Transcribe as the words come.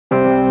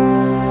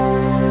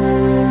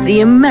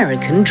the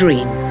American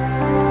dream.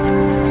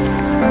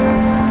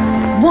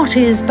 What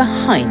is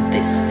behind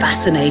this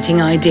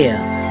fascinating idea?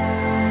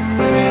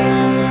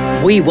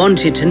 We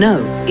wanted to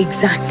know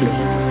exactly.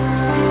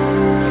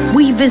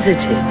 We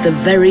visited the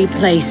very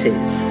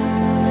places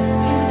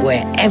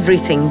where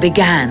everything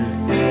began,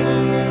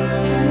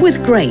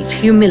 with great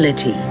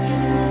humility,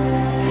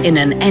 in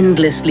an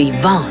endlessly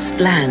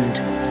vast land.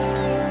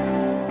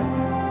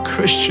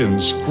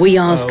 Christians. We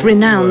asked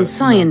renowned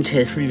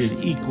scientists,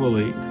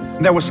 Equally.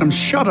 There were some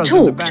shutters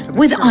talked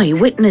with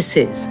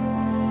eyewitnesses,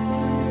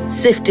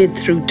 sifted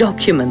through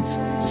documents,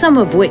 some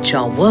of which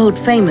are world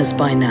famous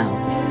by now.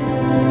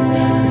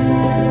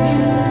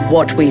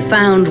 What we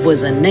found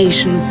was a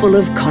nation full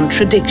of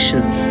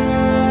contradictions,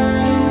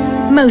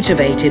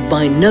 motivated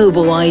by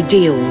noble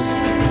ideals,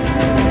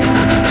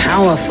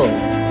 powerful,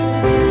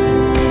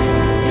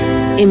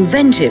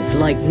 inventive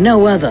like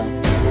no other,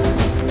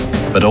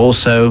 but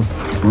also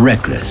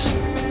reckless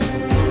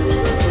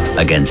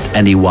against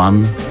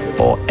anyone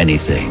or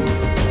anything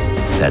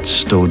that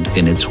stood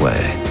in its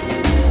way.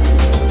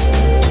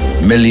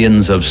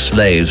 Millions of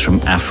slaves from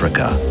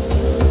Africa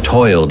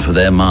toiled for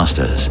their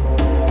masters,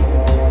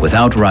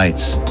 without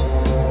rights,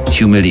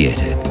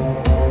 humiliated.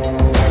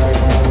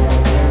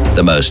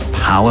 The most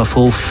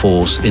powerful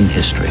force in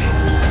history,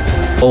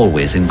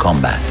 always in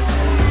combat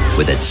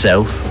with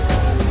itself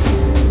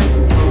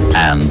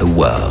and the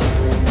world.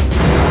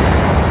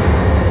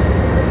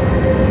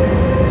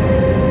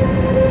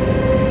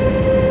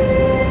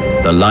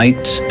 The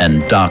light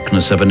and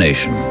darkness of a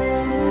nation,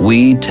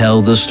 we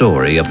tell the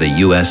story of the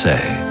USA.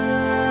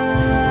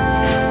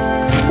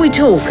 We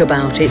talk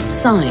about its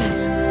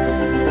size,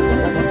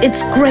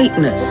 its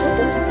greatness,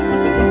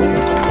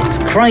 its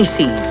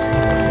crises,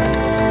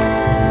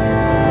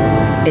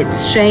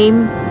 its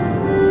shame,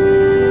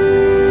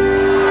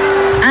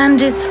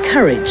 and its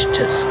courage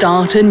to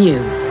start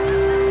anew.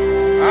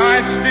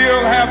 I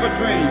still have a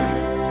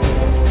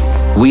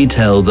dream. We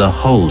tell the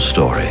whole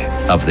story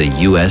of the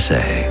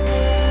USA.